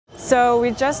So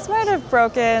we just might have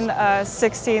broken a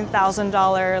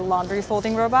 $16,000 laundry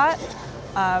folding robot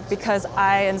because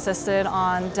I insisted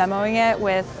on demoing it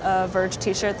with a Verge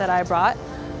t-shirt that I brought.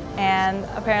 And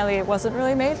apparently it wasn't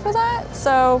really made for that.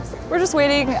 So we're just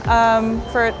waiting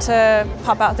for it to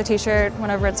pop out the t-shirt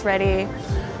whenever it's ready.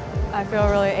 I feel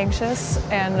really anxious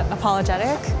and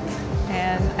apologetic,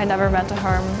 and I never meant to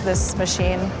harm this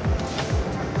machine.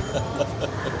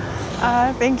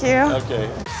 Thank you.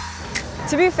 Okay.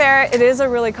 To be fair, it is a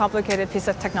really complicated piece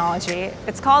of technology.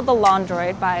 It's called the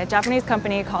Laundroid by a Japanese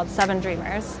company called 7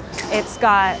 Dreamers. It's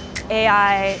got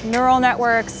AI neural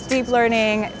networks, deep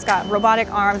learning, it's got robotic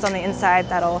arms on the inside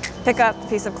that'll pick up the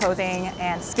piece of clothing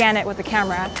and scan it with the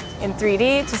camera in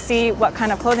 3D to see what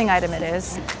kind of clothing item it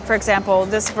is. For example,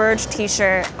 this Verge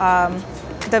t-shirt,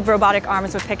 the robotic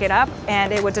arms would pick it up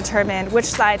and it would determine which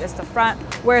side is the front,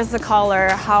 where's the collar,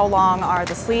 how long are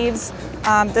the sleeves.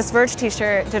 This Verge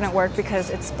t-shirt didn't work because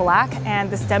it's black, and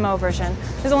this demo version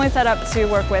is only set up to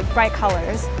work with bright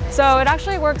colors. So it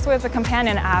actually works with a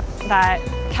companion app that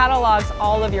catalogs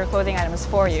all of your clothing items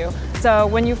for you. So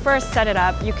when you first set it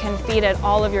up, you can feed it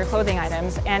all of your clothing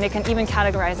items, and it can even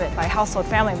categorize it by household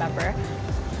family member.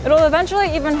 It'll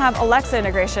eventually even have Alexa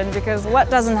integration, because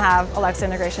what doesn't have Alexa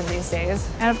integration these days?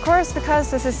 And of course, because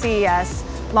this is CES,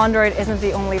 Laundroid isn't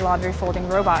the only laundry folding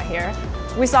robot here.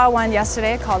 We saw one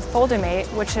yesterday called Foldimate,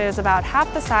 which is about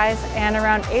half the size and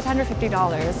around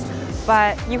 $850.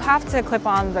 But you have to clip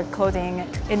on the clothing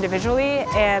individually,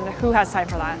 and who has time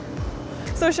for that?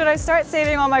 So should I start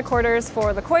saving all my quarters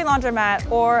for the coin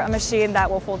laundromat or a machine that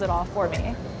will fold it all for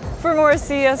me? For more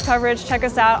CES coverage, check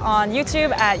us out on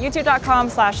YouTube at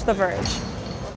youtube.com/theverge.